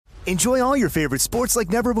Enjoy all your favorite sports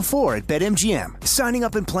like never before at BetMGM. Signing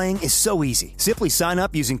up and playing is so easy. Simply sign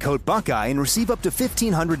up using code Buckeye and receive up to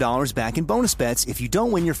 $1,500 back in bonus bets if you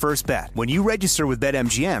don't win your first bet. When you register with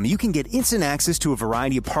BetMGM, you can get instant access to a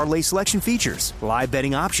variety of parlay selection features, live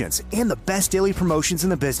betting options, and the best daily promotions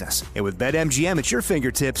in the business. And with BetMGM at your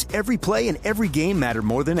fingertips, every play and every game matter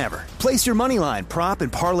more than ever. Place your moneyline, prop,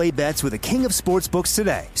 and parlay bets with the king of sportsbooks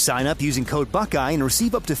today. Sign up using code Buckeye and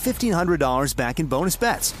receive up to $1,500 back in bonus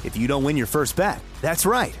bets if you don't win your first bet. That's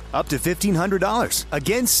right, up to $1,500.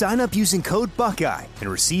 Again, sign up using code Buckeye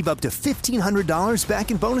and receive up to $1,500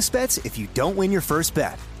 back in bonus bets if you don't win your first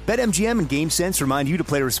bet. BetMGM and GameSense remind you to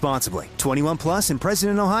play responsibly. 21 plus and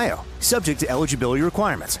present in Ohio. Subject to eligibility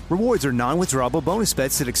requirements. Rewards are non-withdrawable bonus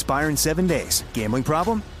bets that expire in 7 days. Gambling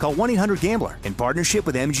problem? Call 1-800-GAMBLER in partnership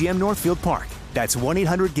with MGM Northfield Park. That's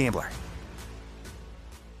 1-800-GAMBLER.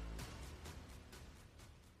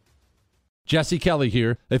 Jesse Kelly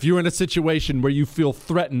here. If you're in a situation where you feel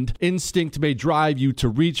threatened, instinct may drive you to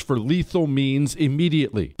reach for lethal means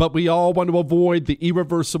immediately. But we all want to avoid the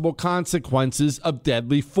irreversible consequences of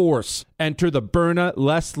deadly force. Enter the Byrna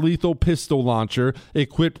less lethal pistol launcher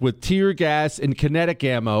equipped with tear gas and kinetic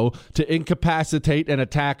ammo to incapacitate an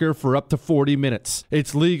attacker for up to 40 minutes.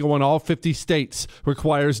 It's legal in all 50 states,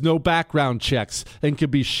 requires no background checks, and can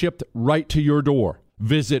be shipped right to your door.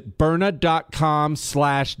 Visit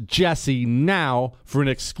Byrna.com/Jesse now for an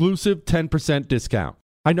exclusive 10% discount.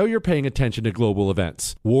 I know you're paying attention to global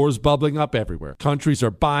events. Wars bubbling up everywhere. Countries are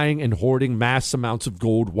buying and hoarding mass amounts of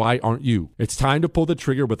gold. Why aren't you? It's time to pull the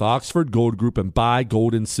trigger with Oxford Gold Group and buy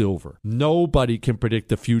gold and silver. Nobody can predict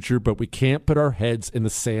the future, but we can't put our heads in the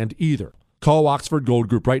sand either. Call Oxford Gold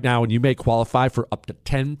Group right now and you may qualify for up to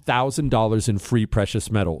 $10,000 in free precious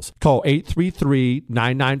metals. Call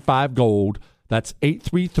 833-995-GOLD. That's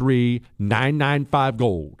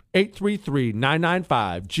 833-995-GOLD.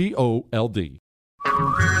 833-995-GOLD.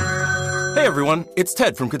 Hey everyone, it's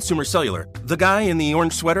Ted from Consumer Cellular, the guy in the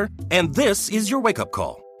orange sweater, and this is your wake-up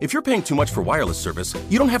call. If you're paying too much for wireless service,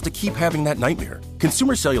 you don't have to keep having that nightmare.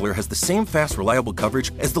 Consumer Cellular has the same fast, reliable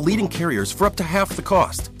coverage as the leading carriers for up to half the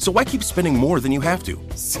cost. So why keep spending more than you have to?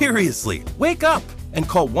 Seriously, wake up! And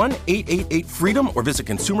call 1-888-FREEDOM or visit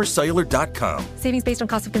consumercellular.com. Savings based on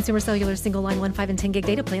cost of Consumer Cellular single line 1, 5, and 10 gig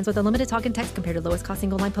data plans with unlimited talk and text compared to lowest cost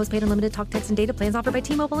single line postpaid unlimited talk, text, and data plans offered by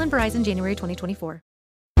T-Mobile and Verizon January 2024.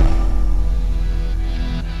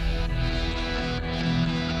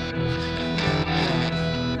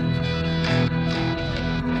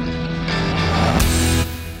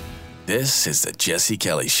 This is the Jesse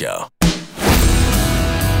Kelly Show.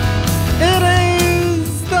 It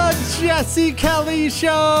is the Jesse Kelly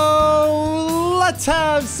Show. Let's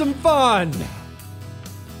have some fun.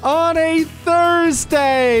 On a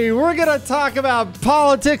Thursday, we're going to talk about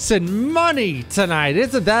politics and money tonight.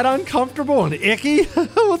 Isn't that uncomfortable and icky?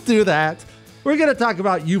 We'll do that. We're going to talk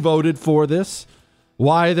about you voted for this,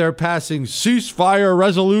 why they're passing ceasefire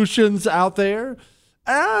resolutions out there,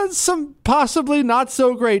 and some possibly not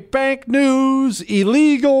so great bank news,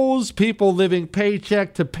 illegals, people living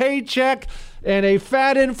paycheck to paycheck, and a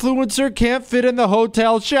fat influencer can't fit in the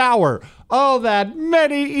hotel shower. All that,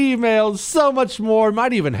 many emails, so much more.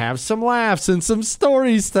 Might even have some laughs and some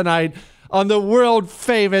stories tonight on the world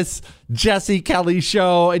famous Jesse Kelly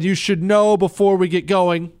Show. And you should know before we get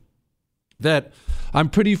going that I'm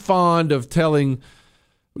pretty fond of telling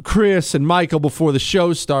Chris and Michael before the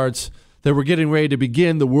show starts that we're getting ready to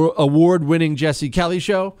begin the award-winning Jesse Kelly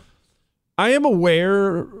Show. I am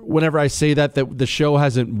aware whenever I say that the show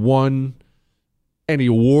hasn't won any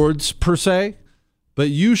awards per se, but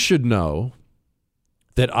you should know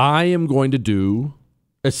that I am going to do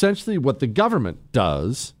essentially what the government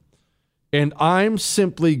does, and I'm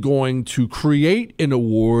simply going to create an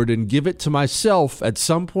award and give it to myself at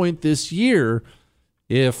some point this year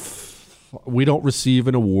if we don't receive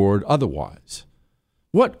an award otherwise.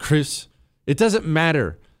 What, Chris? It doesn't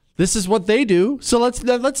matter. This is what they do. So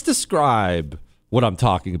let's describe what I'm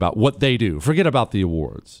talking about, what they do. Forget about the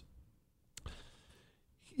awards.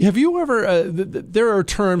 Have you ever, there are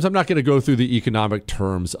terms, I'm not going to go through the economic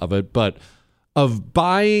terms of it, but of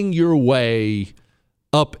buying your way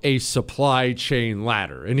up a supply chain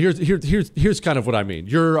ladder. And here's kind of what I mean.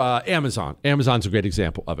 You're Amazon. Amazon's a great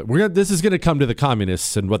example of it. This is going to come to the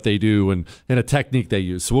communists and what they do and a technique they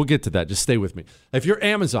use. So we'll get to that. Just stay with me. If you're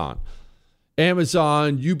Amazon, they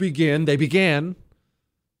began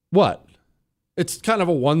what? It's kind of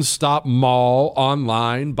a one-stop mall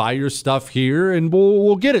online. Buy your stuff here and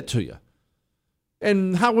we'll get it to you.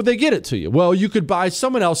 And how would they get it to you? Well, you could buy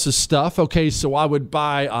someone else's stuff. Okay, so I would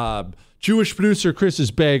buy Jewish producer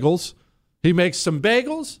Chris's bagels. He makes some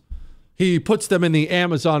bagels. He puts them in the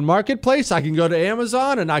Amazon marketplace. I can go to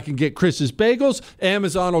Amazon and I can get Chris's Bagels.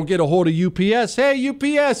 Amazon will get a hold of UPS. Hey,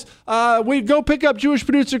 UPS, we go pick up Jewish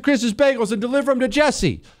producer Chris's Bagels and deliver them to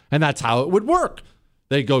Jesse. And that's how it would work.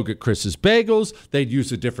 They'd go get Chris's Bagels. They'd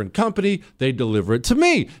use a different company. They'd deliver it to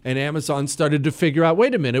me. And Amazon started to figure out,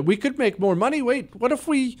 wait a minute, we could make more money. Wait, what if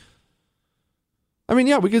we...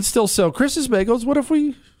 we could still sell Chris's Bagels. What if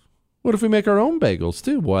we make our own bagels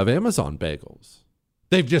too? We'll have Amazon bagels.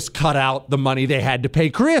 They've just cut out the money they had to pay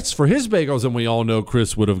Chris for his bagels, and we all know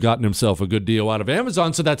Chris would have gotten himself a good deal out of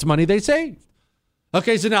Amazon, so that's money they saved.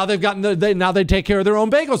 Okay, so now now they take care of their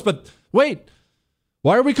own bagels. But wait,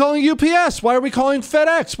 why are we calling UPS? Why are we calling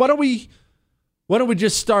FedEx? Why don't we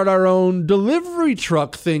just start our own delivery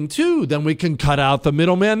truck thing too? Then we can cut out the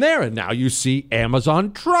middleman there, and now you see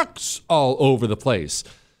Amazon trucks all over the place.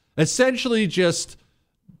 Essentially just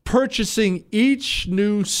purchasing each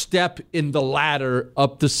new step in the ladder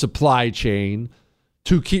up the supply chain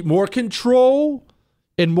to keep more control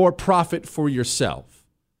and more profit for yourself.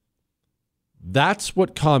 That's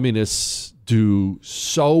what communists do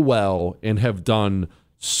so well and have done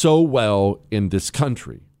so well in this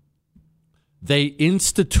country. They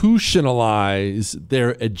institutionalize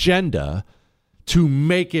their agenda to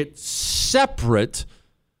make it separate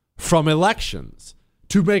from elections,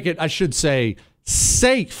 to make it, I should say,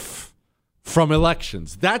 safe from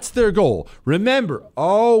elections. That's their goal. Remember,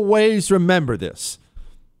 always remember this.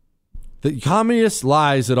 The communist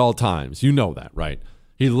lies at all times. You know that, right?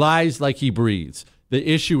 He lies like he breathes.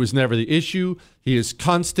 The issue is never the issue. He is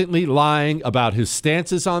constantly lying about his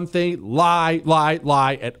stances on things. Lie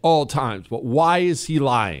at all times. But why is he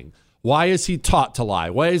lying? Why is he taught to lie?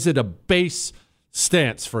 Why is it a base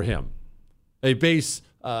stance for him? A base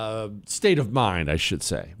state of mind, I should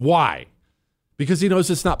say. Why? Because he knows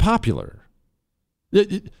it's not popular.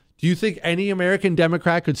 Do you think any American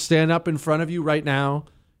Democrat could stand up in front of you right now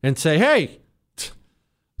and say, hey,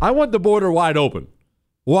 I want the border wide open?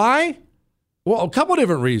 Why? Well, a couple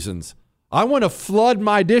different reasons. I want to flood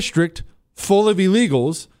my district full of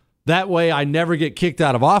illegals. That way I never get kicked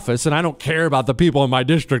out of office, and I don't care about the people in my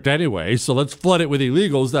district anyway, so let's flood it with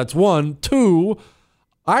illegals. That's one. Two,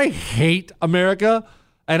 I hate America,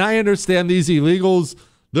 and I understand these illegals,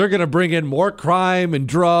 they're going to bring in more crime and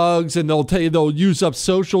drugs, and they'll use up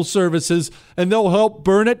social services, and they'll help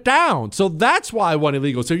burn it down. So that's why I want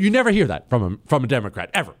illegals. So you never hear that from a Democrat,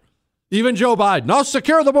 ever. Even Joe Biden, I'll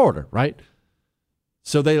secure the border, right?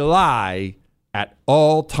 So they lie at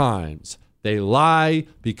all times. They lie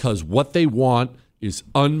because what they want is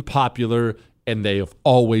unpopular, and they have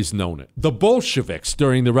always known it. The Bolsheviks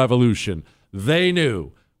during the revolution, they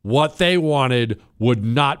knew what they wanted would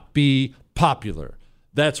not be popular.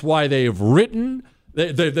 That's why they have written.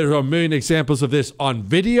 There are a million examples of this on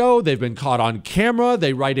video. They've been caught on camera.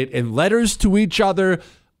 They write it in letters to each other,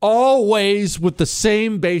 always with the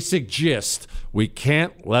same basic gist. We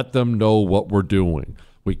can't let them know what we're doing.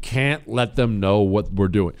 We can't let them know what we're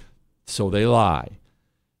doing. So they lie.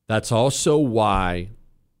 That's also why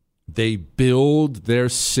they build their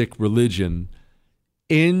sick religion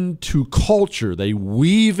into culture. They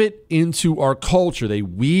weave it into our culture. They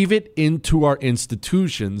weave it into our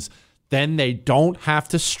institutions. Then they don't have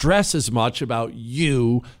to stress as much about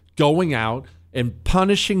you going out and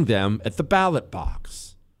punishing them at the ballot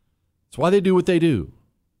box. That's why they do what they do.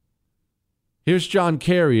 Here's John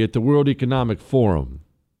Kerry at the World Economic Forum.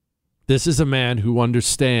 This is a man who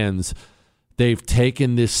understands they've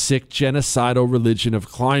taken this sick genocidal religion of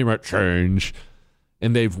climate change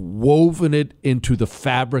and they've woven it into the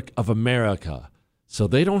fabric of America. So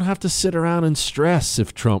they don't have to sit around and stress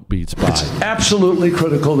if Trump beats Biden. It's absolutely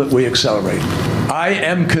critical that we accelerate. I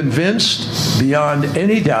am convinced beyond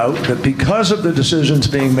any doubt that because of the decisions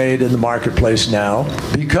being made in the marketplace now,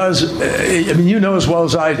 because, you know as well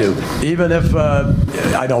as I do, even if,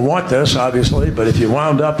 I don't want this, obviously, but if you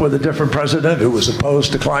wound up with a different president who was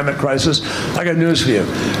opposed to climate crisis, I got news for you.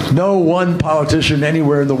 No one politician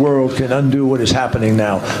anywhere in the world can undo what is happening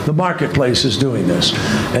now. The marketplace is doing this.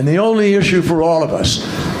 And the only issue for all of us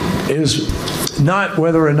is not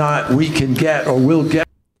whether or not we can get or will get.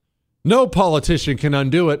 No politician can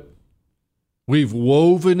undo it. We've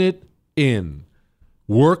woven it in,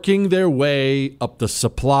 working their way up the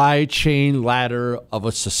supply chain ladder of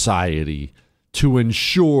a society to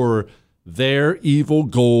ensure their evil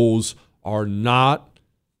goals are not,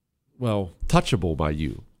 touchable by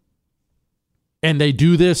you. And they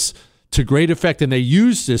do this to great effect, and they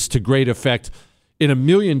use this to great effect in a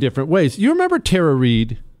million different ways. You remember Tara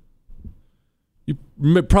Reid? You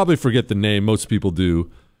probably forget the name. Most people do.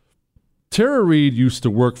 Tara Reid used to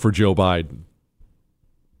work for Joe Biden.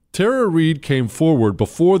 Tara Reade came forward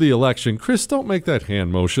before the election. Chris, don't make that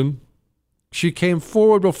hand motion. She came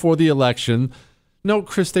forward before the election. No,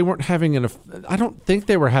 Chris, they weren't having I don't think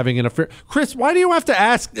they were having an affair. Chris, why do you have to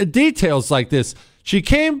ask details like this? She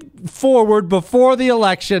came forward before the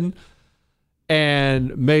election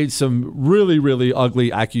and made some really, really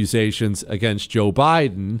ugly accusations against Joe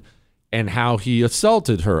Biden and how he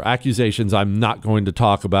assaulted her. Accusations I'm not going to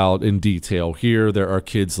talk about in detail here. There are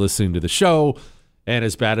kids listening to the show. And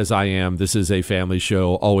as bad as I am, this is a family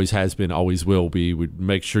show, always has been, always will be. We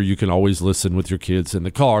make sure you can always listen with your kids in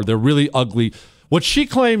the car. They're really ugly. What she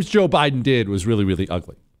claims Joe Biden did was really, really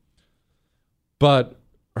ugly. But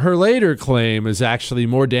her later claim is actually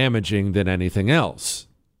more damaging than anything else.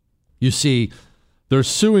 You see, they're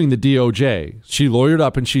suing the DOJ. She lawyered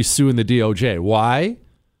up and she's suing the DOJ. Why?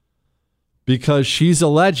 Because she's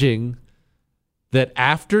alleging that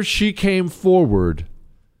after she came forward,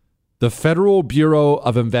 the Federal Bureau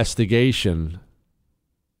of Investigation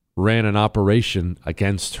ran an operation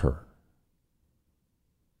against her.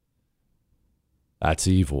 That's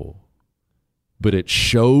evil. But it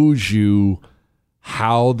shows you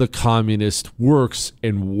how the communist works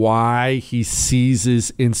and why he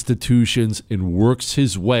seizes institutions and works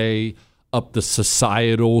his way up the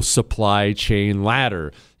societal supply chain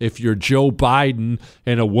ladder. If you're Joe Biden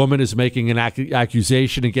and a woman is making an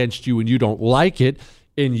accusation against you and you don't like it,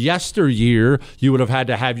 in yesteryear, you would have had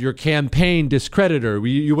to have your campaign discredit her.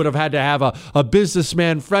 You would have had to have a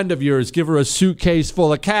businessman friend of yours give her a suitcase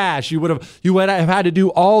full of cash. You would have had to do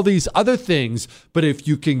all these other things. But if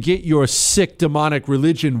you can get your sick demonic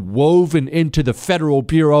religion woven into the Federal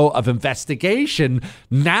Bureau of Investigation,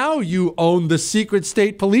 now you own the secret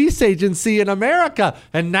state police agency in America.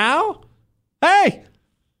 And now, hey,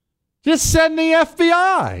 just send the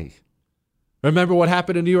FBI. Remember what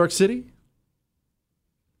happened in New York City?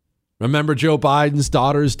 Remember Joe Biden's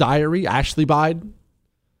daughter's diary, Ashley Biden?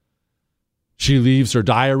 She leaves her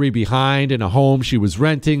diary behind in a home she was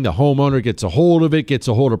renting. The homeowner gets a hold of it, gets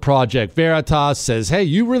a hold of Project Veritas, says, hey,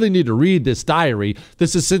 you really need to read this diary.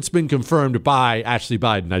 This has since been confirmed by Ashley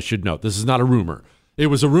Biden, I should note. This is not a rumor. It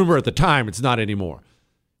was a rumor at the time. It's not anymore.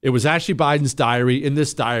 It was Ashley Biden's diary. In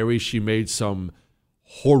this diary, she made some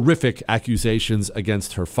horrific accusations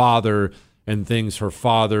against her father and things her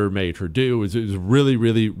father made her do. It was really,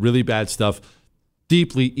 really, really bad stuff,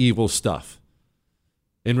 deeply evil stuff.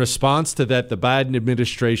 In response to that, the Biden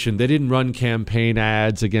administration, they didn't run campaign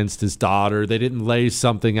ads against his daughter. They didn't lay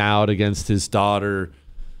something out against his daughter.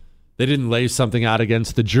 They didn't lay something out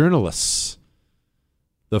against the journalists.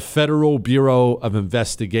 The Federal Bureau of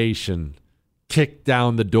Investigation kicked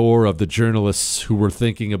down the door of the journalists who were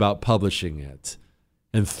thinking about publishing it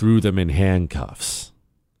and threw them in handcuffs.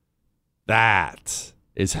 That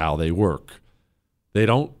is how they work. They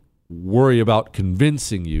don't worry about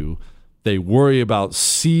convincing you. They worry about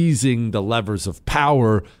seizing the levers of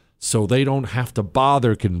power so they don't have to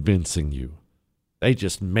bother convincing you. They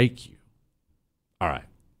just make you. All right.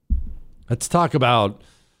 Let's talk about,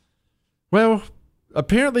 well,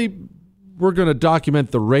 apparently we're going to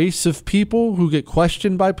document the race of people who get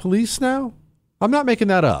questioned by police now. I'm not making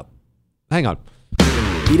that up. Hang on.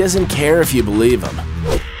 He doesn't care if you believe him.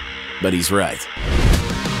 But he's right.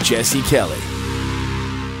 Jesse Kelly.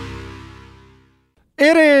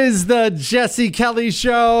 It is the Jesse Kelly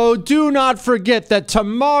Show. Do not forget that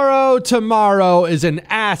tomorrow is an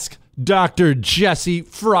Ask Dr. Jesse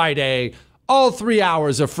Friday. All 3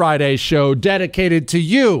 hours of Friday's show dedicated to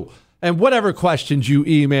you and whatever questions you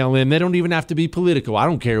email in. They don't even have to be political. I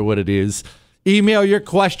don't care what it is. Email your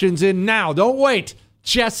questions in now. Don't wait.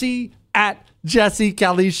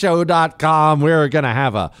 Jesse@jessekellyshow.com. We're going to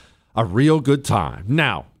have a real good time.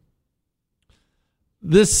 Now,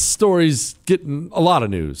 this story's getting a lot of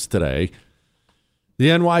news today. The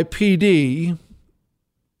NYPD,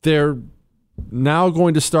 they're now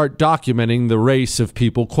going to start documenting the race of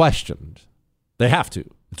people questioned. They have to.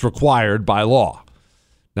 It's required by law.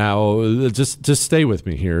 Now, just stay with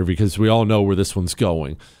me here because we all know where this one's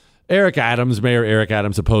going. Mayor Eric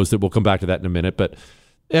Adams opposed it. We'll come back to that in a minute, but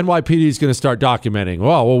NYPD is going to start documenting.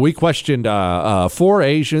 Well, we questioned 4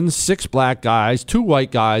 Asians, 6 black guys, 2 white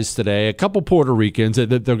guys today, a couple Puerto Ricans, and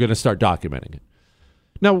they're going to start documenting it.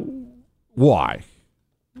 Now, why?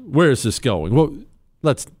 Where is this going? Well,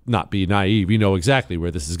 let's not be naive. You know exactly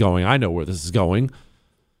where this is going. I know where this is going.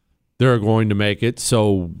 They're going to make it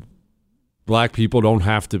so black people don't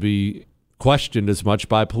have to be questioned as much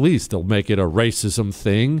by police. They'll make it a racism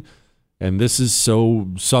thing. And this is so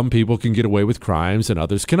some people can get away with crimes and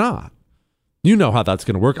others cannot. You know how that's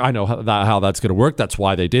going to work. I know how that's going to work. That's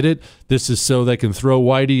why they did it. This is so they can throw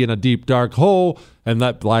Whitey in a deep, dark hole and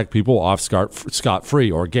let black people off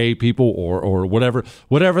scot-free, or gay people, or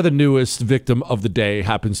whatever the newest victim of the day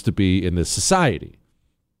happens to be in this society.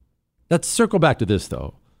 Let's circle back to this,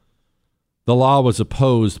 though. The law was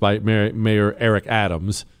opposed by Mayor Eric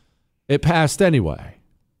Adams. It passed anyway.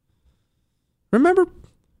 Remember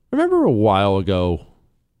a while ago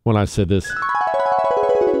when I said this?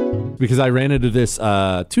 Because I ran into this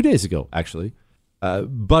 2 days ago, actually. A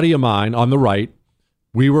buddy of mine on the right,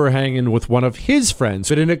 we were hanging with one of his friends,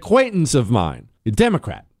 but an acquaintance of mine, a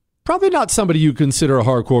Democrat. Probably not somebody you consider a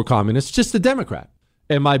hardcore communist, just a Democrat.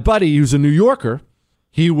 And my buddy, who's a New Yorker,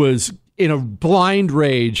 he was in a blind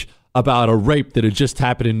rage about a rape that had just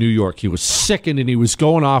happened in New York. He was sickened and he was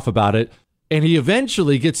going off about it. And he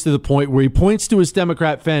eventually gets to the point where he points to his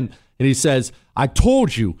Democrat friend and he says, I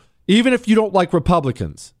told you, even if you don't like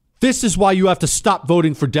Republicans, this is why you have to stop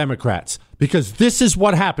voting for Democrats, because this is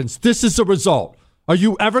what happens. This is the result. Are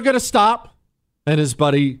you ever going to stop? And his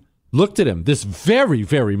buddy looked at him, this very,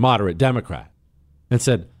 very moderate Democrat, and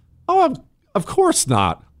said, oh, of course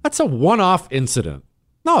not. That's a one-off incident.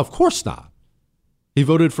 No, of course not. He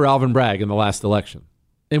voted for Alvin Bragg in the last election,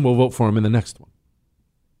 and will vote for him in the next one.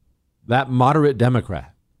 That moderate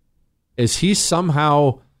Democrat, is he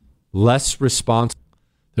somehow less responsible?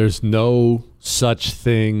 There's no such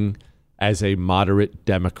thing as a moderate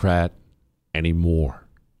Democrat anymore.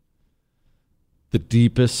 The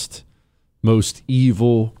deepest, most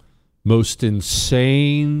evil, most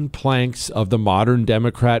insane planks of the modern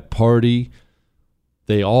Democrat Party,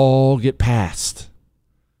 they all get passed.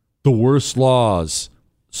 The worst laws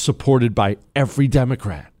supported by every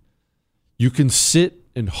Democrat. You can sit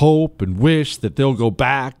and hope and wish that they'll go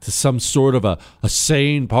back to some sort of a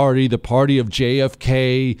sane party, the party of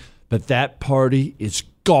JFK, but that party is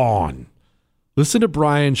gone. Listen to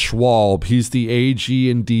Brian Schwab. He's the AG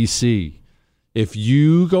in D.C. If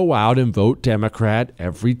you go out and vote Democrat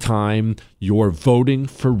every time, you're voting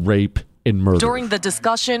for rape and murder. During the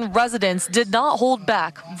discussion, residents did not hold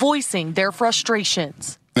back, voicing their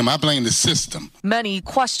frustrations. I blame the system. Many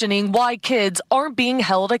questioning why kids aren't being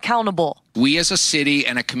held accountable. We as a city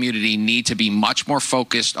and a community need to be much more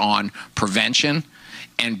focused on prevention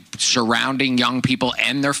and surrounding young people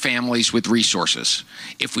and their families with resources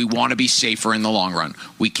if we want to be safer in the long run.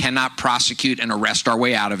 We cannot prosecute and arrest our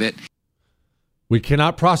way out of it. We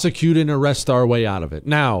cannot prosecute and arrest our way out of it.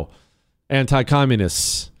 Now,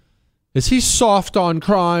 anti-communists, is he soft on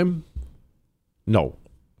crime? No.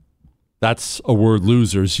 That's a word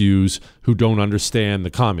losers use who don't understand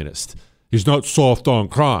the communist. He's not soft on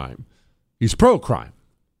crime. He's pro-crime.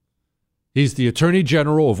 He's the Attorney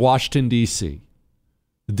General of Washington, D.C.,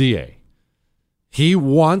 the DA. He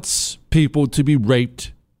wants people to be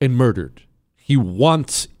raped and murdered. He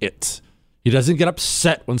wants it. He doesn't get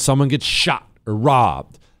upset when someone gets shot or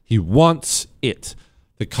robbed. He wants it.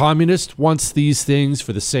 The communist wants these things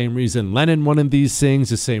for the same reason Lenin wanted these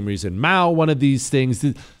things, the same reason Mao wanted these things.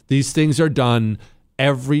 These things are done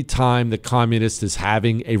every time the communist is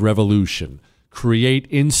having a revolution. Create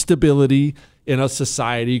instability in a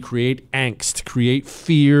society, create angst, create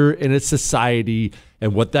fear in a society.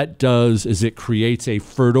 And what that does is it creates a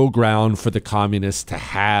fertile ground for the communist to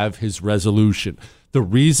have his resolution. The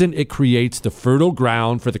reason it creates the fertile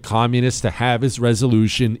ground for the communist to have his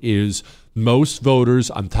resolution is most voters,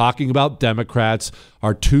 I'm talking about Democrats,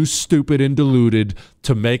 are too stupid and deluded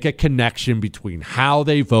to make a connection between how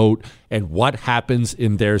they vote and what happens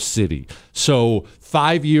in their city. So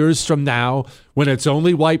 5 years from now, when it's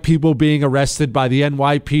only white people being arrested by the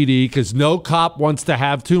NYPD because no cop wants to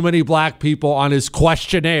have too many black people on his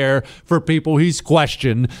questionnaire for people he's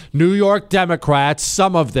questioned, New York Democrats,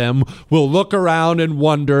 some of them, will look around and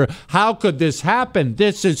wonder, how could this happen?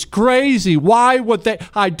 This is crazy. Why would they?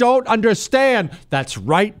 I don't understand. That's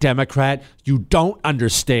right, Democrat. You don't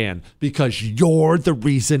understand because you're the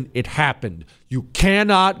reason it happened. You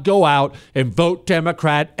cannot go out and vote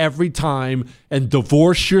Democrat every time and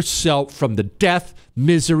divorce yourself from the death,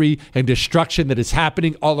 misery, and destruction that is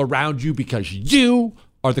happening all around you because you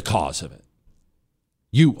are the cause of it.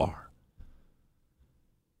 You are.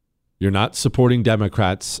 You're not supporting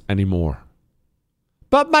Democrats anymore.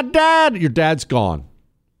 But your dad's gone.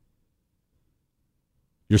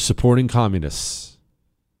 You're supporting communists.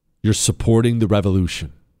 You're supporting the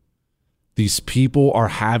revolution. These people are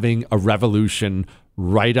having a revolution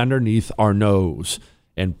right underneath our nose,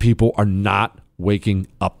 and people are not waking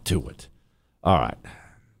up to it. All right.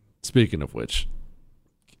 Speaking of which,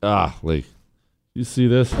 Lee, you see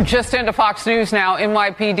this? Just into Fox News now,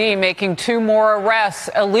 NYPD making 2 more arrests,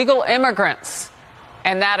 illegal immigrants,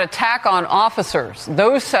 and that attack on officers.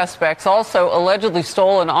 Those suspects also allegedly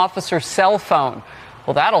stole an officer's cell phone.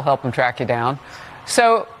 Well, that'll help them track you down.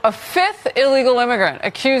 So, a fifth illegal immigrant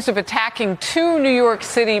accused of attacking two New York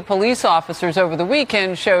City police officers over the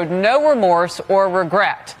weekend showed no remorse or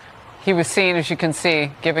regret. He was seen, as you can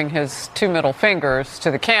see, giving his two middle fingers to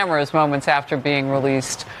the cameras moments after being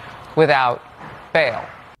released without bail.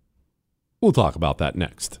 We'll talk about that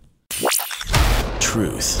next.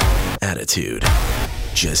 Truth, attitude,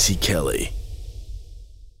 Jesse Kelly.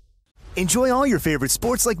 Enjoy all your favorite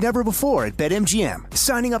sports like never before at BetMGM.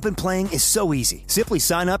 Signing up and playing is so easy. Simply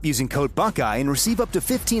sign up using code Buckeye and receive up to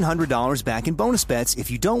 $1,500 back in bonus bets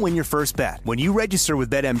if you don't win your first bet. When you register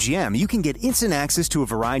with BetMGM, you can get instant access to a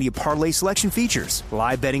variety of parlay selection features,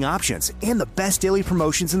 live betting options, and the best daily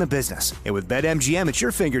promotions in the business. And with BetMGM at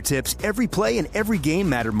your fingertips, every play and every game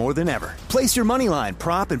matter more than ever. Place your moneyline,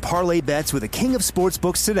 prop, and parlay bets with the king of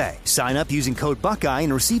sportsbooks today. Sign up using code Buckeye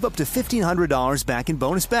and receive up to $1,500 back in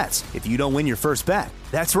bonus bets if you don't win your first bet.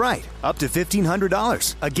 That's right, up to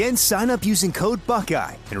 $1,500. Again, sign up using code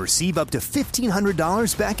Buckeye and receive up to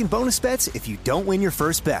 $1,500 back in bonus bets if you don't win your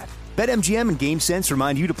first bet. BetMGM and GameSense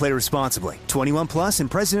remind you to play responsibly. 21 plus and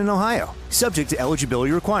present in Ohio. Subject to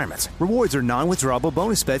eligibility requirements. Rewards are non-withdrawable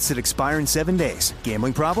bonus bets that expire in 7 days.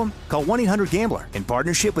 Gambling problem? Call 1-800-GAMBLER in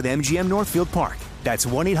partnership with MGM Northfield Park. That's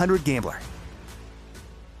 1-800-GAMBLER.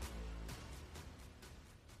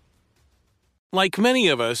 Like many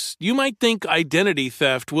of us, you might think identity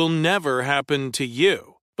theft will never happen to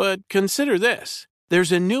you. But consider this.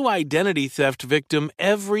 There's a new identity theft victim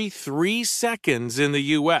every 3 seconds in the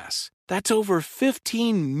U.S. That's over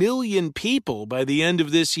 15 million people by the end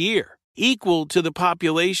of this year, equal to the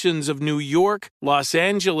populations of New York, Los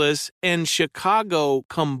Angeles, and Chicago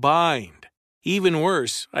combined. Even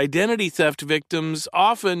worse, identity theft victims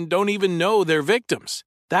often don't even know they're victims.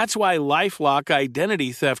 That's why LifeLock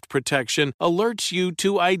Identity Theft Protection alerts you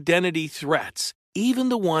to identity threats, even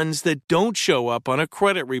the ones that don't show up on a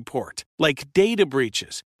credit report, like data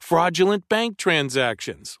breaches, fraudulent bank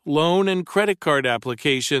transactions, loan and credit card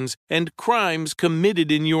applications, and crimes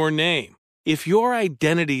committed in your name. If your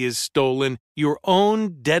identity is stolen, your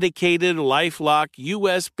own dedicated LifeLock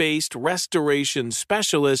U.S.-based restoration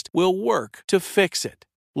specialist will work to fix it.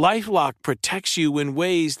 LifeLock protects you in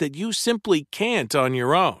ways that you simply can't on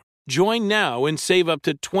your own. Join now and save up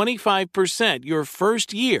to 25% your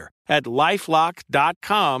first year at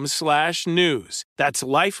LifeLock.com/news. That's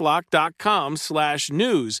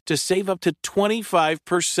LifeLock.com/news to save up to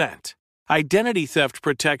 25%. Identity theft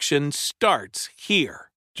protection starts here.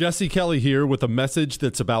 Jesse Kelly here with a message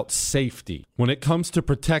that's about safety. When it comes to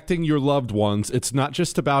protecting your loved ones, it's not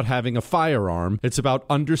just about having a firearm. It's about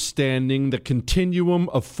understanding the continuum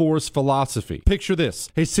of force philosophy. Picture this.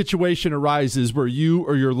 A situation arises where you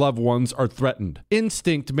or your loved ones are threatened.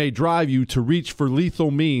 Instinct may drive you to reach for lethal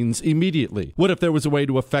means immediately. What if there was a way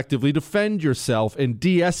to effectively defend yourself and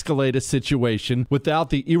de-escalate a situation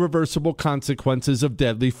without the irreversible consequences of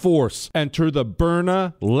deadly force? Enter the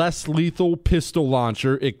Byrna less lethal pistol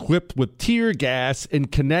launcher equipped with tear gas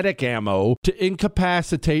and kinetic ammo to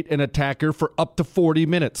incapacitate an attacker for up to 40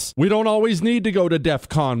 minutes. We don't always need to go to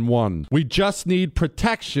DEFCON 1. We just need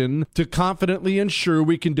protection to confidently ensure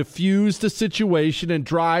we can defuse the situation and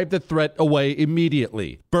drive the threat away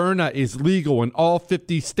immediately. Byrna is legal in all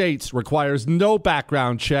 50 states, requires no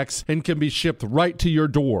background checks, and can be shipped right to your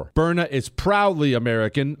door. Byrna is proudly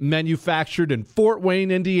American, manufactured in Fort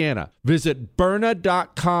Wayne, Indiana. Visit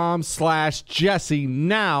Byrna.com/Jesse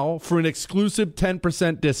now for an exclusive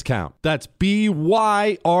 10% discount. That's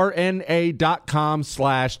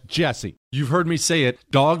BYRNA.com/Jesse. You've heard me say it,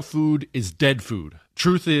 dog food is dead food.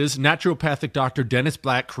 Truth is, naturopathic Dr. Dennis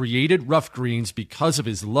Black created Rough Greens because of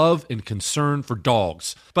his love and concern for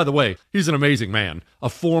dogs. By the way, he's an amazing man, a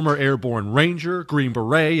former airborne ranger, Green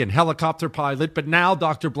Beret, and helicopter pilot, but now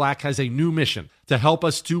Dr. Black has a new mission: to help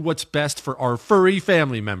us do what's best for our furry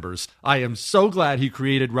family members. I am so glad he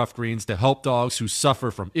created Rough Greens to help dogs who suffer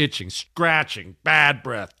from itching, scratching, bad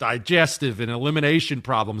breath, digestive and elimination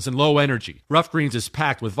problems, and low energy. Rough Greens is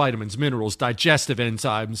packed with vitamins, minerals, digestive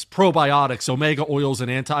enzymes, probiotics, omega oils,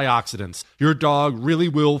 and antioxidants. Your dog really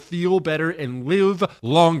will feel better and live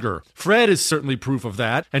longer. Fred is certainly proof of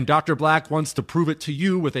that, and Dr. Black wants to prove it to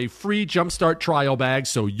you with a free Jumpstart trial bag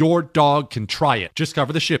so your dog can try it. Just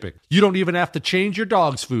cover the shipping. You don't even have to change your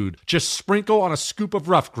dog's food. Just sprinkle on a scoop of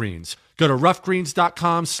Rough Greens. Go to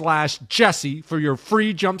roughgreens.com/Jesse for your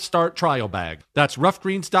free Jumpstart trial bag. That's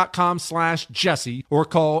roughgreens.com/Jesse or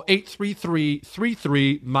call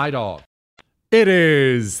 833-33-MY-DOG. It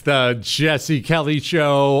is the Jesse Kelly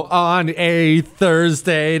Show on a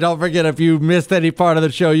Thursday. Don't forget, if you missed any part of the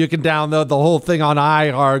show, you can download the whole thing on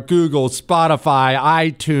iHeart, Google, Spotify,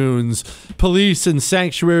 iTunes. Police in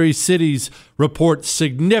sanctuary cities report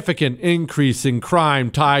significant increase in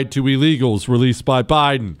crime tied to illegals, released by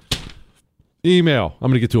Biden. Email.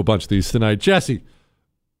 I'm going to get to a bunch of these tonight. Jesse,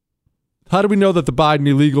 how do we know that the Biden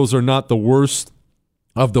illegals are not the worst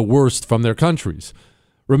of the worst from their countries?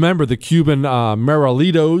 Remember the Cuban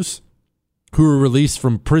Maralitos who were released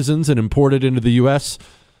from prisons and imported into the U.S.?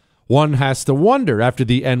 One has to wonder after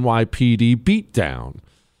the NYPD beatdown.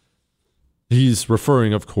 He's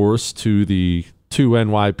referring, of course, to the two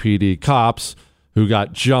NYPD cops who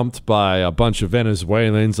got jumped by a bunch of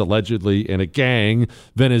Venezuelans, allegedly in a gang.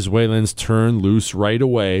 Venezuelans turned loose right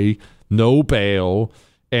away, no bail,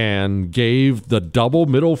 and gave the double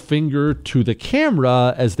middle finger to the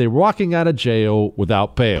camera as they were walking out of jail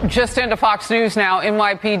without bail. Just into Fox News now,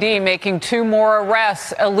 NYPD making 2 more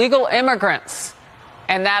arrests, illegal immigrants,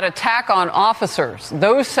 and that attack on officers.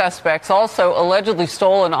 Those suspects also allegedly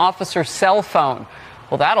stole an officer's cell phone.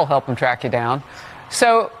 Well, that'll help them track you down.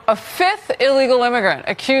 So a 5th illegal immigrant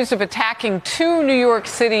accused of attacking 2 New York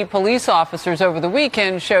City police officers over the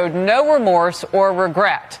weekend showed no remorse or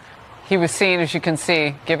regret. He was seen, as you can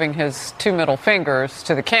see, giving his 2 middle fingers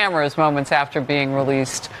to the cameras moments after being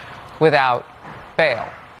released without bail.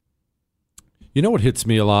 You know what hits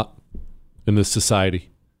me a lot in this society?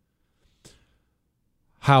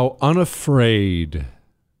 How unafraid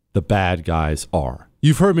the bad guys are.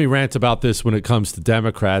 You've heard me rant about this when it comes to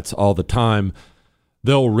Democrats all the time.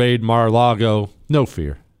 They'll raid Mar-a-Lago, no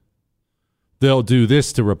fear. They'll do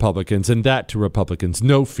this to Republicans and that to Republicans,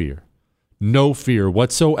 no fear. No fear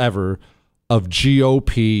whatsoever of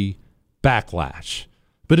GOP backlash.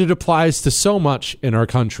 But it applies to so much in our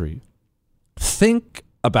country. Think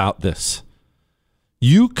about this.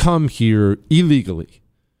 You come here illegally.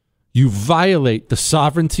 You violate the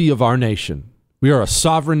sovereignty of our nation. We are a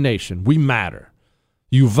sovereign nation. We matter.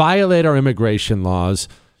 You violate our immigration laws.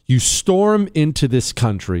 You storm into this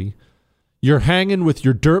country. You're hanging with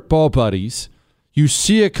your dirtball buddies. You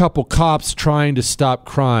see a couple cops trying to stop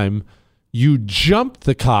crime. You jump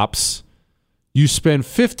the cops. You spend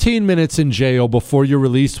 15 minutes in jail before you're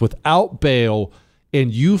released without bail,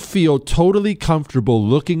 and you feel totally comfortable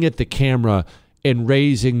looking at the camera and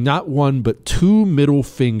raising not 1 but 2 middle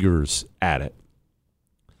fingers at it.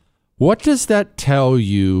 What does that tell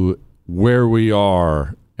you where we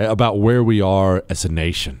are, about where we are as a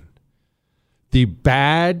nation? The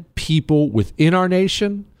bad people within our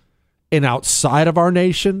nation and outside of our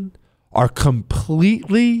nation are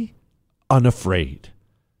completely unafraid.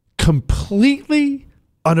 Completely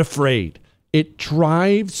unafraid. It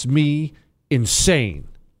drives me insane.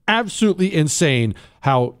 Absolutely insane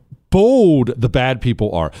how bold the bad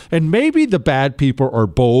people are. And maybe the bad people are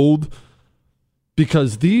bold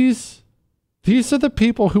because these are the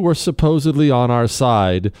people who are supposedly on our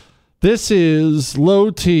side. This is Low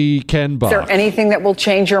T Ken Buck. Is there anything that will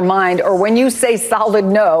change your mind? Or when you say solid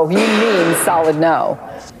no, you mean solid no?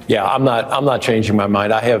 Yeah, I'm not changing my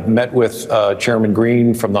mind. I have met with Chairman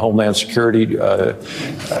Green from the Homeland Security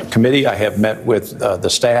Committee. I have met with the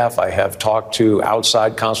staff. I have talked to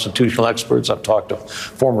outside constitutional experts. I've talked to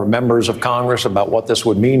former members of Congress about what this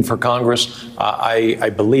would mean for Congress. I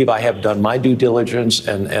believe I have done my due diligence,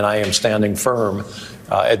 and I am standing firm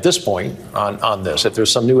at this point on this. If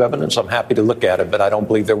there's some new evidence, I'm happy to look at it, but I don't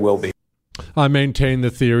believe there will be. I maintain the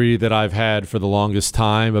theory that I've had for the longest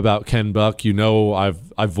time about Ken Buck. You know,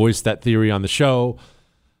 I've voiced that theory on the show.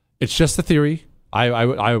 It's just a theory.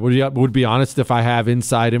 I would be honest if I have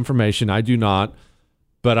inside information. I do not.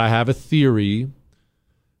 But I have a theory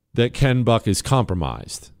that Ken Buck is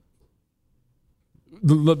compromised.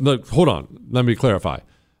 Look, hold on. Let me clarify.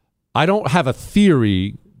 I don't have a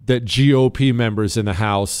theory that GOP members in the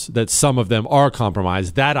House, that some of them are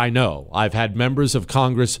compromised. That I know. I've had members of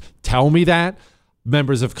Congress tell me that.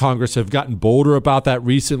 Members of Congress have gotten bolder about that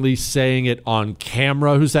recently, saying it on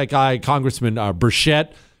camera. Who's that guy? Congressman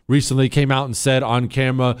Burchett recently came out and said on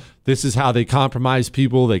camera, this is how they compromise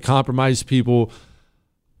people. They compromise people.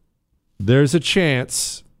 There's a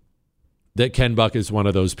chance that Ken Buck is one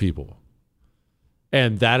of those people.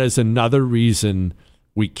 And that is another reason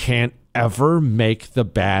we can't ever make the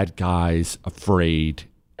bad guys afraid,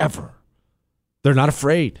 ever. They're not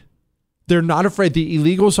afraid. They're not afraid. The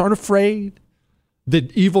illegals aren't afraid.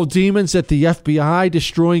 The evil demons at the FBI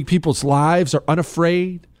destroying people's lives are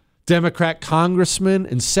unafraid. Democrat congressmen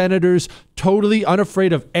and senators totally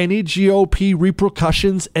unafraid of any GOP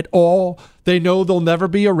repercussions at all. They know they'll never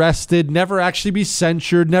be arrested, never actually be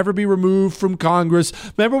censured, never be removed from Congress.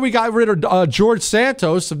 Remember, we got rid of George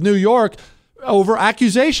Santos of New York over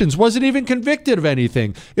accusations, wasn't even convicted of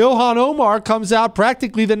anything. Ilhan Omar comes out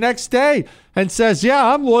practically the next day and says,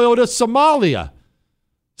 yeah, I'm loyal to Somalia.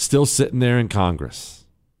 Still sitting there in Congress.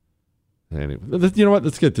 Anyway, you know what?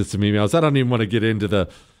 Let's get to some emails. I don't even want to get into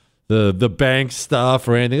the bank stuff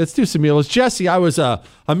or anything. Let's do some emails. Jesse, I was a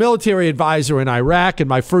military advisor in Iraq, and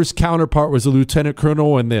my first counterpart was a lieutenant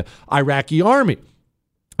colonel in the Iraqi army.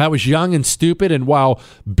 I was young and stupid, and while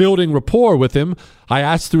building rapport with him, I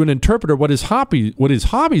asked through an interpreter what his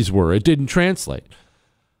hobbies were. It didn't translate.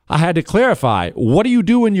 I had to clarify, what do you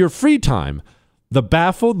do in your free time? The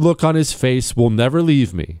baffled look on his face will never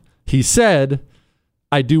leave me. He said,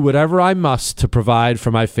 I do whatever I must to provide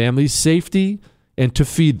for my family's safety and to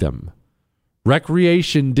feed them.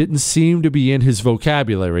 Recreation didn't seem to be in his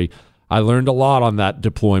vocabulary. I learned a lot on that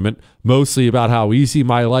deployment, mostly about how easy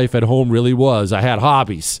my life at home really was. I had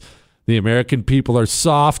hobbies. The American people are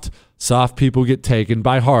soft. Soft people get taken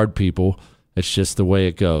by hard people. It's just the way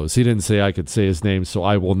it goes. He didn't say I could say his name, so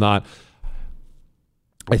I will not.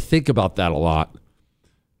 I think about that a lot.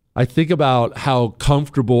 I think about how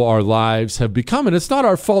comfortable our lives have become, and it's not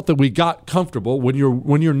our fault that we got comfortable. When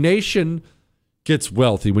your nation gets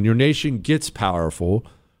wealthy, when your nation gets powerful,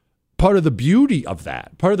 part of the beauty of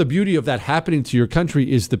that happening to your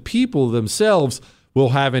country is the people themselves will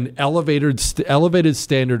have an elevated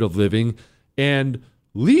standard of living and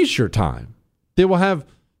leisure time. They will have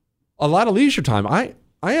a lot of leisure time. I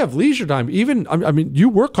have leisure time. Even, I mean, you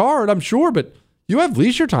work hard, I'm sure, but you have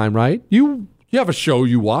leisure time, right? You have a show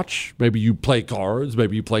you watch. Maybe you play cards.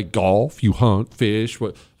 Maybe you play golf. You hunt, fish.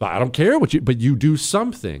 I don't care but you do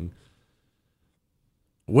something.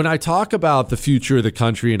 When I talk about the future of the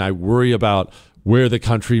country and I worry about where the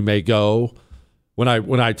country may go, when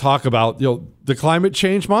I talk about the climate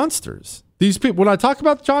change monsters, these people, when I talk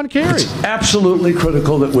about John Kerry, it's absolutely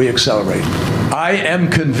critical that we accelerate. I am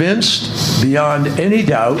convinced beyond any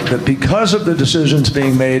doubt that because of the decisions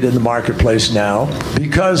being made in the marketplace now,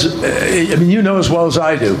 because, I mean, you know as well as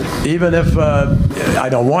I do, even if, I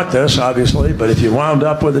don't want this, obviously, but if you wound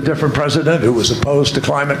up with a different president who was opposed to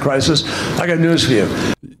climate crisis, I got news for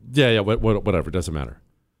you. Yeah, whatever, doesn't matter.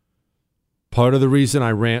 Part of the reason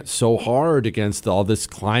I rant so hard against all this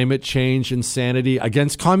climate change insanity,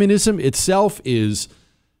 against communism itself, is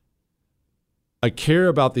I care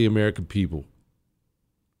about the American people.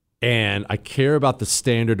 And I care about the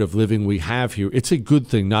standard of living we have here. It's a good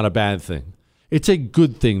thing, not a bad thing. It's a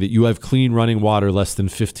good thing that you have clean running water less than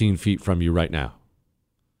 15 feet from you right now.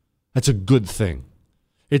 That's a good thing.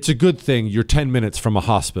 It's a good thing you're 10 minutes from a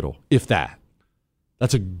hospital, if that.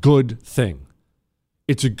 That's a good thing.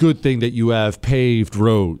 It's a good thing that you have paved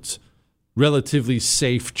roads, relatively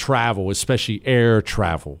safe travel, especially air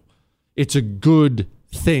travel. It's a good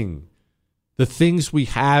thing. The things we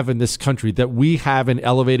have in this country, that we have an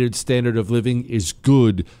elevated standard of living, is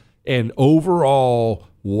good. And overall,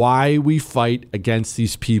 why we fight against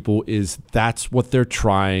these people is that's what they're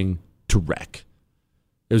trying to wreck.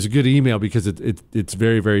 It was a good email because it's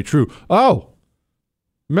very, very true. Oh,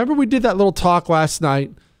 remember we did that little talk last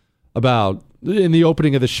night about, in the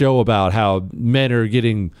opening of the show, about how men are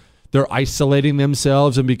they're isolating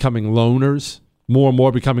themselves and becoming loners, more and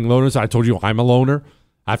more becoming loners. I told you I'm a loner.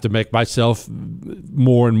 I have to make myself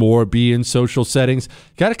more and more be in social settings.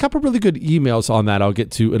 Got a couple really good emails on that I'll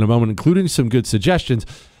get to in a moment, including some good suggestions.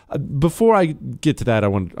 Before I get to that, I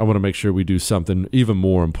want to make sure we do something even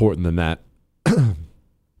more important than that.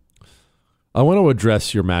 I want to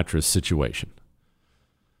address your mattress situation.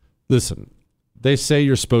 Listen, they say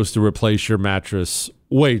you're supposed to replace your mattress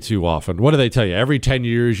way too often. What do they tell you? Every 10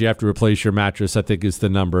 years you have to replace your mattress, I think is the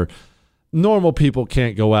number. Normal people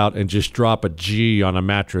can't go out and just drop a G on a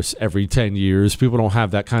mattress every 10 years. People don't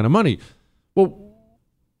have that kind of money. Well,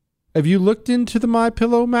 have you looked into the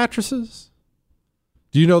MyPillow mattresses?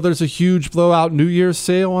 Do you know there's a huge blowout New Year's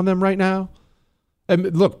sale on them right now?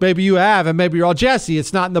 And look, maybe you have, and maybe you're all, Jesse,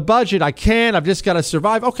 it's not in the budget. I've just got to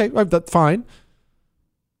survive. Okay, that's fine.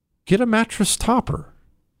 Get a mattress topper.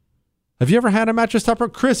 Have you ever had a mattress topper?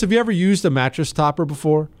 Chris, have you ever used a mattress topper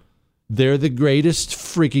before? They're the greatest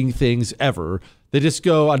freaking things ever. They just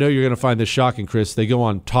go, I know you're going to find this shocking, Chris. They go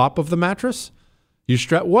on top of the mattress. You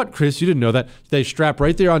strap, what, Chris? You didn't know that. They strap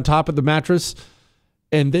right there on top of the mattress.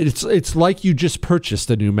 And it's like you just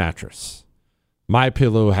purchased a new mattress.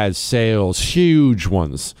 MyPillow has sales, huge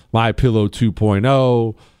ones. MyPillow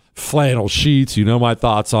 2.0, flannel sheets. You know my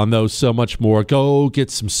thoughts on those, so much more. Go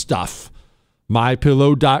get some stuff.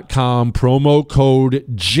 MyPillow.com, promo code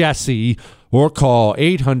Jesse, or call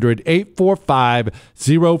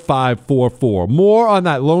 800-845-0544. More on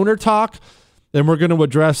that loner talk, and we're going to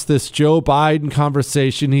address this Joe Biden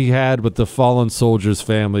conversation he had with the fallen soldier's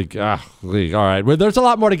family. All right, well, there's a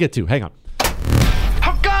lot more to get to. Hang on.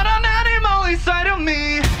 I've got an animal inside of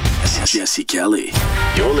me. Jesse Kelly.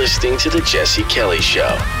 You're listening to The Jesse Kelly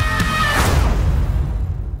Show.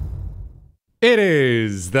 It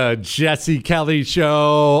is the Jesse Kelly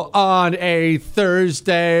Show on a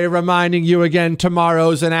Thursday, reminding you again,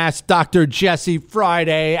 tomorrow's an Ask Dr. Jesse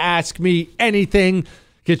Friday. Ask me anything.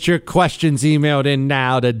 Get your questions emailed in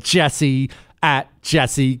now to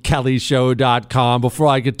jesse@jessekellyshow.com. Before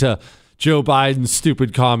I get to Joe Biden's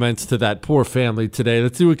stupid comments to that poor family today,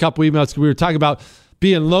 let's do a couple emails. We were talking about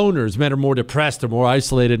being loners. Men are more depressed or more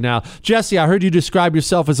isolated now. Jesse, I heard you describe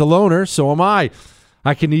yourself as a loner, so am I.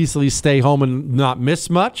 I can easily stay home and not miss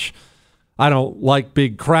much. I don't like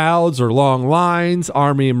big crowds or long lines,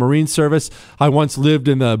 Army and Marine service. I once lived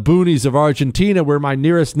in the boonies of Argentina where my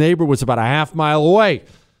nearest neighbor was about a half mile away.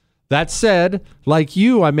 That said, like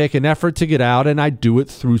you, I make an effort to get out, and I do it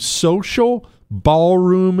through social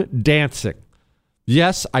ballroom dancing.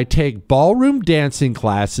 Yes, I take ballroom dancing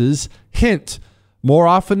classes. Hint, more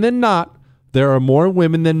often than not, there are more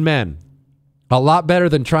women than men. A lot better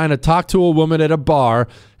than trying to talk to a woman at a bar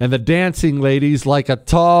and the dancing ladies like a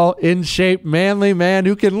tall, in-shape, manly man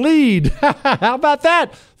who can lead. How about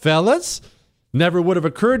that, fellas? Never would have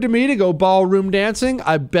occurred to me to go ballroom dancing.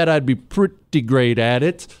 I bet I'd be pretty great at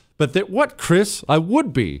it. But what, Chris? I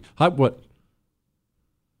would be. What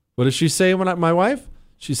does she say when my wife?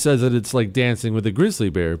 She says that it's like dancing with a grizzly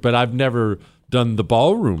bear, but I've never done the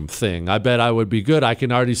ballroom thing. I bet I would be good. I can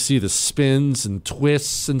already see the spins and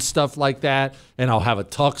twists and stuff like that, and I'll have a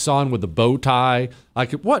tux on with a bow tie.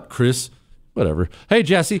 What, Chris? Whatever. Hey,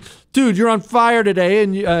 Jesse. Dude, you're on fire today,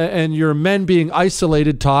 and your men being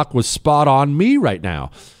isolated talk was spot on me right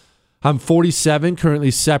now. I'm 47,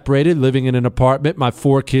 currently separated, living in an apartment, my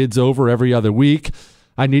 4 kids over every other week.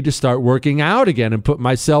 I need to start working out again and put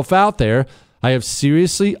myself out there. I have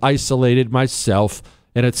seriously isolated myself,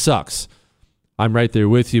 and it sucks. I'm right there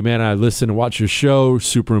with you, man. I listen and watch your show.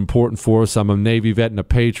 Super important for us. I'm a Navy vet and a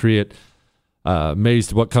patriot.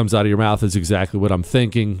 Amazed what comes out of your mouth is exactly what I'm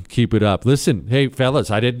thinking. Keep it up. Listen, hey, fellas,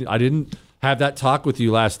 I didn't have that talk with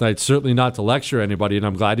you last night. Certainly not to lecture anybody, and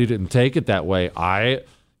I'm glad you didn't take it that way. I'm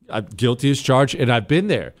guilty as charged, and I've been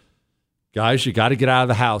there. Guys, you got to get out of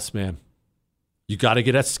the house, man. You got to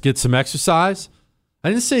get some exercise. I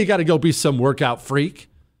didn't say you got to go be some workout freak.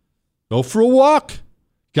 Go for a walk.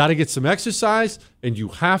 Got to get some exercise, and you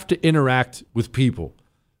have to interact with people.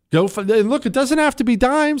 And look, it doesn't have to be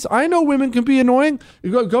dimes. I know women can be annoying.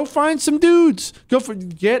 Go find some dudes.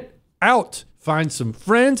 Get out. Find some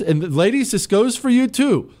friends. And ladies, this goes for you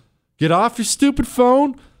too. Get off your stupid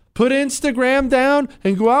phone, put Instagram down,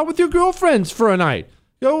 and go out with your girlfriends for a night.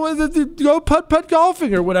 Go putt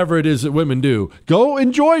golfing or whatever it is that women do. Go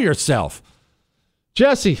enjoy yourself.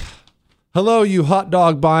 Jesse. Hello, you hot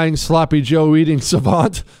dog buying, sloppy Joe eating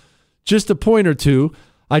savant. Just a point or two.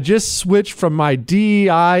 I just switched from my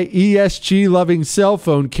DEI ESG loving cell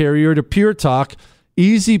phone carrier to Pure Talk.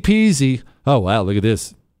 Easy peasy. Oh, wow, look at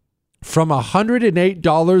this. From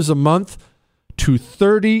 $108 a month to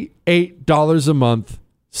 $38 a month,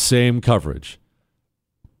 same coverage.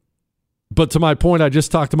 But to my point, I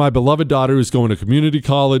just talked to my beloved daughter who's going to community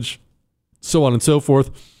college, so on and so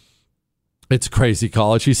forth. It's crazy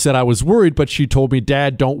college. She said I was worried, but she told me,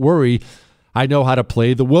 Dad, don't worry. I know how to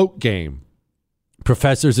play the woke game.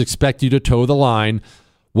 Professors expect you to toe the line.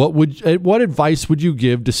 What advice would you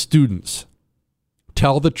give to students?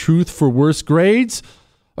 Tell the truth for worse grades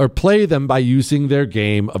or play them by using their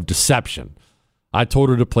game of deception? I told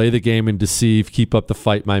her to play the game and deceive. Keep up the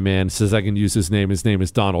fight, my man. Says I can use his name. His name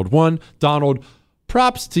is Donald. 1, Donald,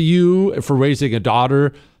 props to you for raising a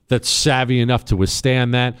daughter that's savvy enough to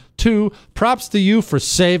withstand that. 2, props to you for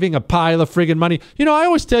saving a pile of friggin' money. You know, I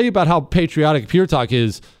always tell you about how patriotic Pure Talk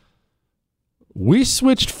is. We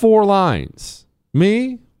switched 4 lines.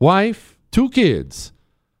 Me, wife, 2 kids.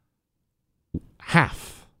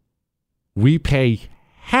 Half. We pay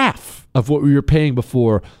half of what we were paying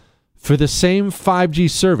before for the same 5G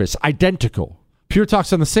service. Identical. Pure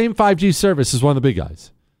Talk's on the same 5G service as one of the big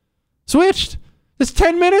guys. Switched. It's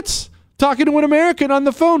 10 minutes. Talking to an American on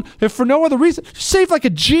the phone, if for no other reason, save like a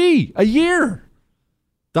G a year.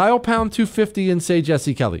 Dial pound 250 and say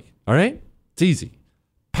Jesse Kelly. All right? It's easy.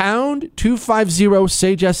 Pound 250,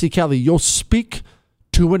 say Jesse Kelly. You'll speak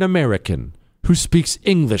to an American who speaks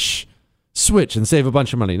English. Switch and save a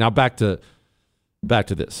bunch of money. Now back to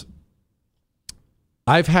this.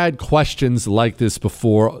 I've had questions like this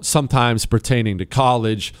before, sometimes pertaining to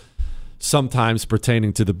college, sometimes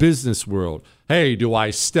pertaining to the business world. Hey, do I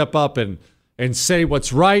step up and say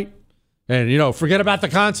what's right and, forget about the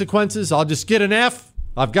consequences? I'll just get an F.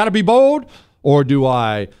 I've got to be bold. Or do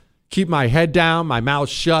I keep my head down, my mouth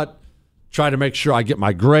shut, try to make sure I get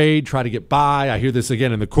my grade, try to get by? I hear this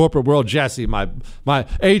again in the corporate world. Jesse, my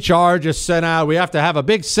HR just sent out, we have to have a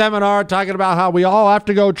big seminar talking about how we all have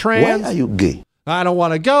to go trans. Why are you gay? I don't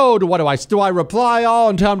want to go. Do I reply all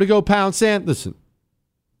and tell them to go pound sand? Listen,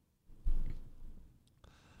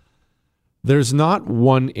 there's not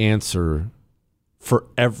one answer for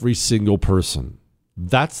every single person.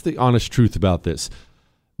 That's the honest truth about this.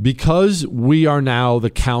 Because we are now the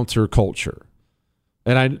counterculture,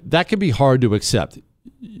 and that can be hard to accept.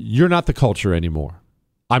 You're not the culture anymore.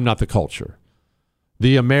 I'm not the culture.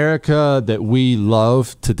 The America that we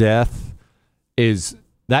love to death,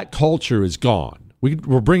 that culture is gone.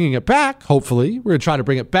 We're bringing it back, hopefully. We're going to try to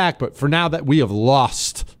bring it back, but for now that we have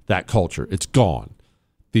lost that culture, it's gone.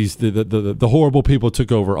 The horrible people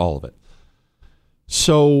took over all of it.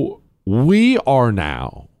 So we are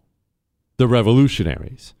now the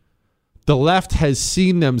revolutionaries. The left has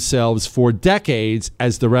seen themselves for decades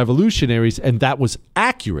as the revolutionaries, and that was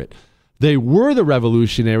accurate. They were the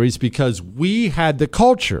revolutionaries because we had the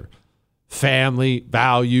culture, family,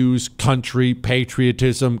 values, country,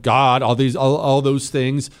 patriotism, God, all those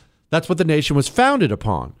things. That's what the nation was founded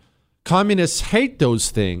upon. Communists hate those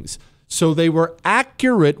things. So they were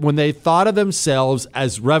accurate when they thought of themselves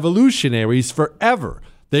as revolutionaries forever.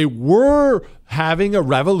 They were having a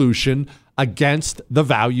revolution against the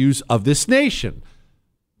values of this nation.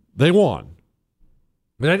 They won.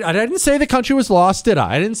 I didn't say the country was lost, did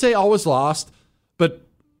I? I didn't say all was lost, but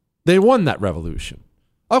they won that revolution.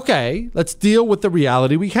 Okay, let's deal with the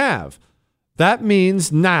reality we have. That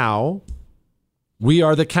means now we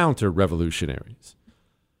are the counter-revolutionaries.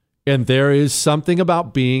 And there is something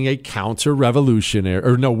about being a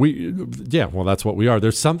counter-revolutionary. That's what we are.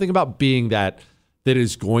 There's something about being that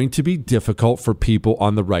is going to be difficult for people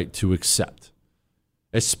on the right to accept,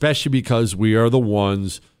 especially because we are the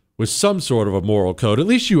ones with some sort of a moral code. At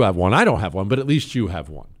least you have one. I don't have one, but at least you have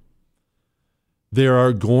one. There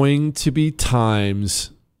are going to be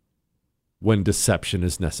times when deception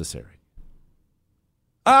is necessary.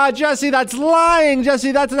 Jesse, that's lying.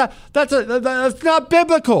 Jesse, that's not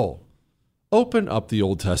biblical. Open up the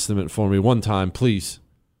Old Testament for me one time, please.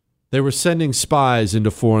 They were sending spies into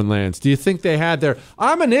foreign lands. Do you think they had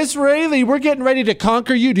I'm an Israeli, we're getting ready to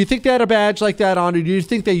conquer you? Do you think they had a badge like that on? Or do you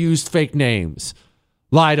think they used fake names?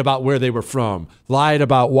 Lied about where they were from. Lied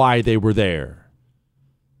about why they were there.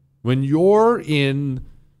 When you're in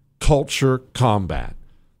culture combat,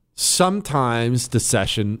 sometimes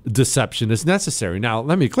deception is necessary. Now,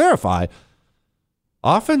 let me clarify.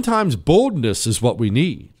 Oftentimes, boldness is what we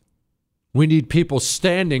need. We need people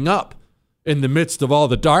standing up in the midst of all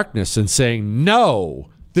the darkness and saying, no,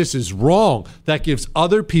 this is wrong. That gives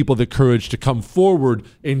other people the courage to come forward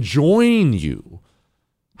and join you.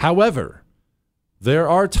 However, there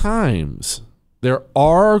are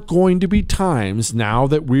going to be times now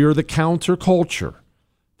that we are the counterculture.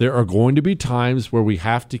 There are going to be times where we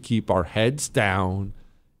have to keep our heads down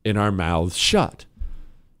and our mouths shut.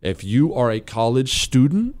 If you are a college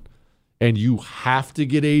student and you have to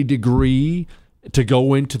get a degree to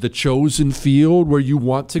go into the chosen field where you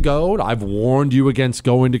want to go, I've warned you against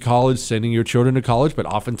going to college, sending your children to college, but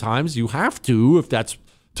oftentimes you have to, if that's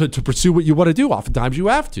to pursue what you want to do, oftentimes you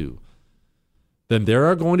have to. Then there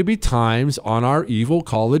are going to be times on our evil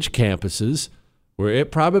college campuses where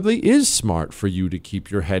it probably is smart for you to keep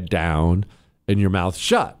your head down and your mouth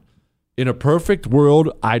shut. In a perfect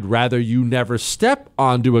world, I'd rather you never step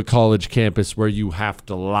onto a college campus where you have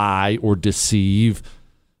to lie or deceive,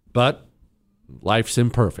 but life's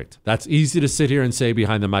imperfect. That's easy to sit here and say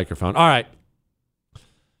behind the microphone. All right.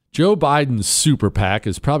 Joe Biden's super PAC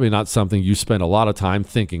is probably not something you spend a lot of time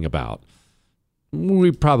thinking about.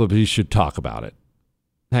 We probably should talk about it.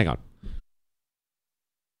 Hang on.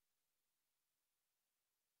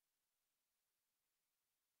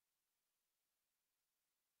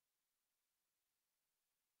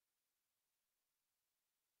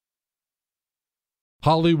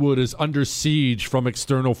 Hollywood is under siege from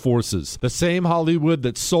external forces. The same Hollywood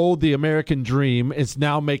that sold the American dream is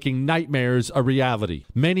now making nightmares a reality.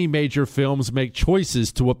 Many major films make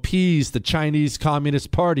choices to appease the Chinese Communist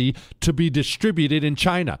Party to be distributed in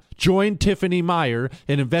China. Join Tiffany Meyer,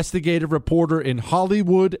 an investigative reporter in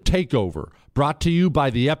Hollywood Takeover, brought to you by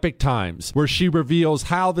the Epic Times, where she reveals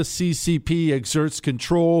how the CCP exerts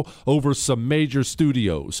control over some major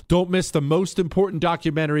studios. Don't miss the most important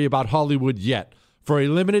documentary about Hollywood yet. For a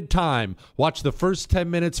limited time, watch the first 10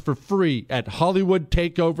 minutes for free at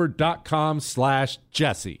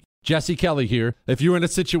hollywoodtakeover.com/Jesse. Jesse Kelly here. If you're in a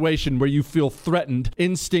situation where you feel threatened,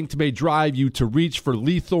 instinct may drive you to reach for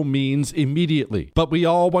lethal means immediately. But we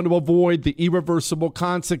all want to avoid the irreversible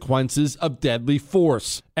consequences of deadly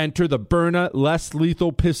force. Enter the Byrna Less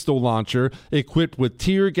Lethal Pistol Launcher, equipped with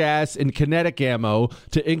tear gas and kinetic ammo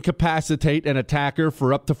to incapacitate an attacker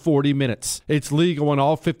for up to 40 minutes. It's legal in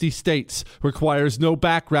all 50 states, requires no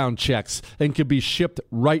background checks, and can be shipped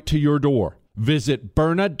right to your door. Visit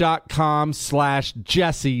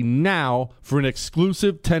Byrna.com/Jesse now for an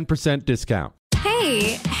exclusive 10% discount.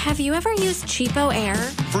 Hey, have you ever used Cheapo Air?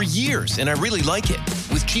 For years, and I really like it.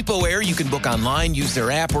 With Cheapo Air, you can book online, use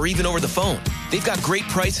their app, or even over the phone. They've got great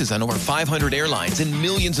prices on over 500 airlines and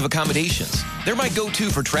millions of accommodations. They're my go-to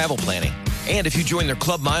for travel planning. And if you join their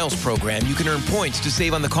Club Miles program, you can earn points to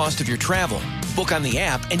save on the cost of your travel. Book on the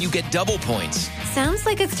app, and you get double points. Sounds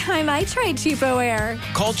like it's time I tried Cheapo Air.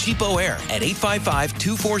 Call Cheapo Air at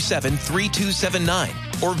 855-247-3279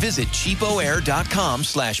 or visit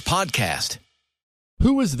cheapoair.com/podcast.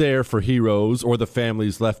 Who is there for heroes or the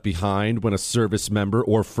families left behind when a service member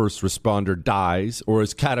or first responder dies or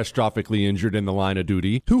is catastrophically injured in the line of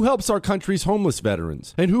duty? Who helps our country's homeless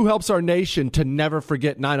veterans? And who helps our nation to never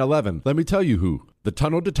forget 9/11? Let me tell you who. The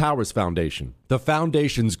Tunnel to Towers Foundation. The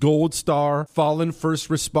foundation's Gold Star, Fallen First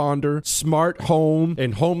Responder, Smart Home,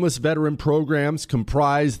 and Homeless Veteran programs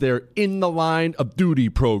comprise their In the Line of Duty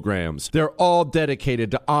programs. They're all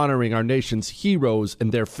dedicated to honoring our nation's heroes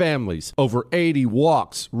and their families. Over 80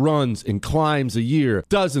 walks, runs, and climbs a year,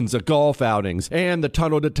 dozens of golf outings, and the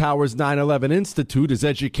Tunnel to Towers 9/11 Institute is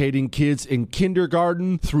educating kids in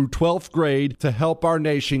kindergarten through 12th grade to help our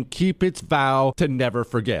nation keep its vow to never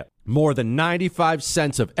forget. More than 95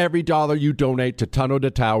 cents of every dollar you donate to Tunnel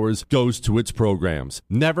to Towers goes to its programs.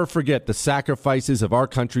 Never forget the sacrifices of our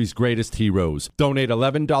country's greatest heroes. Donate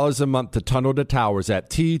 $11 a month to Tunnel to Towers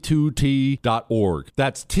at T2T.org.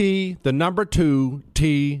 That's T2T.org.